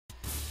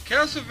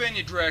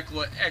Castlevania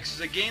Dracula X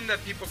is a game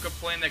that people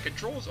complain that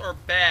controls are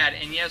bad,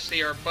 and yes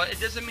they are, but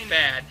it doesn't mean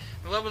bad.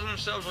 The levels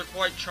themselves are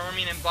quite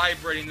charming and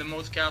vibrating than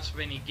most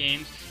Castlevania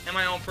games, and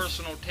my own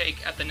personal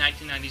take at the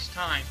 1990s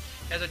time.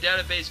 It has a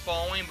database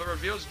following, but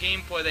reveals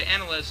gameplay that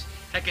analysts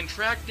can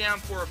track down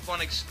for a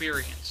fun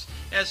experience.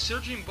 It has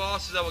searching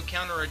bosses that will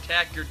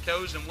counterattack your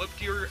toes and whip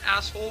to your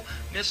asshole,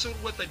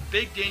 missiled with a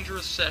big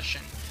dangerous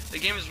session. The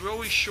game is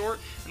really short,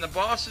 and the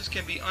bosses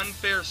can be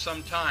unfair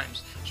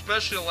sometimes,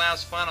 especially the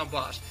last final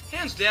boss.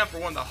 Hands down for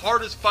one of the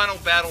hardest final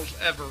battles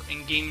ever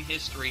in gaming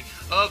history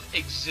of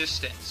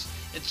existence.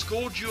 It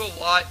scolds you a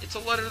lot, it's a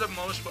letter to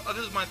most, but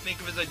others might think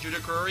of it as a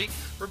judiciary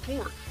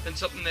report than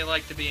something they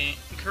like to be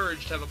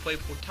encouraged to have a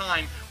playful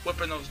time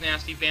whipping those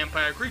nasty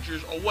vampire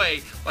creatures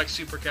away like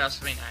Super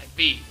Castlevania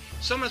IV.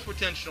 Some has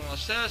potential to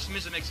assess,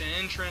 music makes an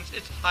entrance,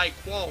 it's high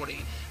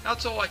quality.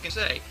 That's all I can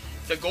say.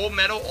 The gold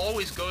medal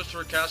always goes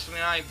for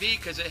Castlevania IV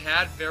because it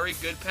had very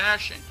good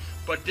passion,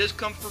 but this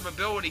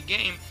comfortability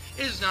game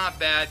is not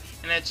bad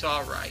and it's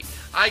alright.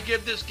 I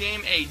give this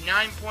game a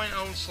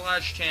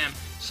 9.0/10.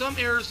 Some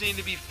errors need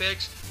to be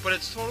fixed, but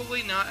it's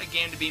totally not a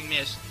game to be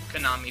missed,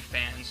 Konami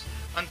fans.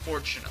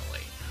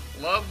 Unfortunately.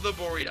 Love the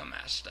Burrito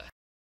Master.